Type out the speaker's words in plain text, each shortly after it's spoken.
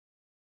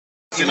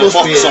You must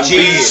be a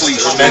genius to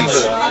remember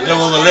that. You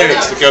know all the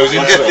lyrics that goes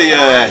into it.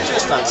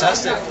 It's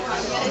fantastic.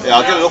 Yeah,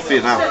 I'll get it up for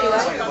you now.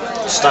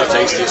 It's so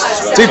tastiest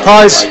as well. 2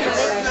 pies.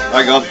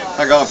 Hang on,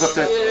 I've got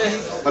to.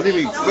 I need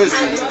me.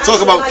 Talk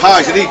about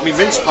pies. I need me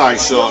mince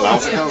pies sorted out.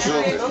 I can't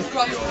sort it.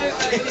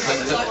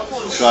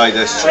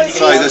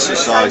 Try this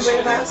inside.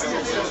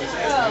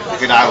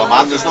 Fucking Isle of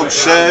Man. There's no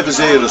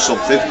servers here or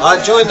something. I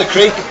joined the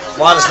Creek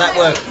Wireless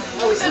Network.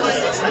 We've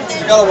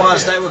got a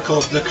wireless network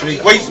called the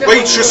Creek.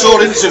 Waitress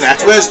or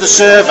internet, where's the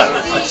server?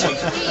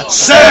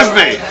 Serve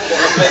me!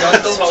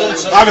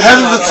 I'm head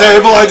of the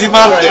table, I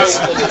demand it.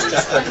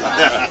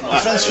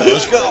 Friends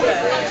fellas, go.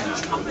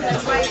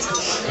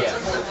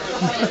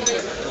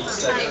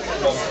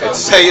 It's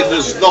saying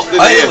there's nothing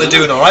I here. think we're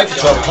doing alright for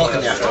 12 o'clock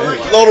in the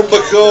afternoon. Lauren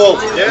McCall.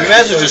 We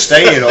may as well just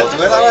stay here all day.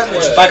 We'll have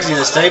much bags in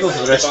this table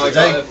for the rest of the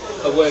day.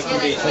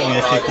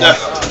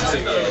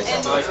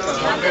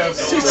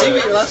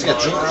 CTV, we'll have to get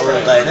drunk all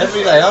day and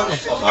every day, aren't we?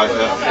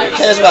 Who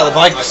cares about the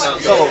bikes?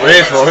 It's not what we're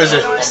here for, is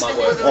it?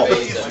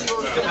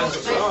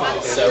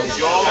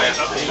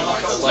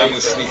 I'm going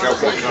to sneak out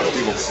for a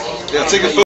crafty one. Yeah, take a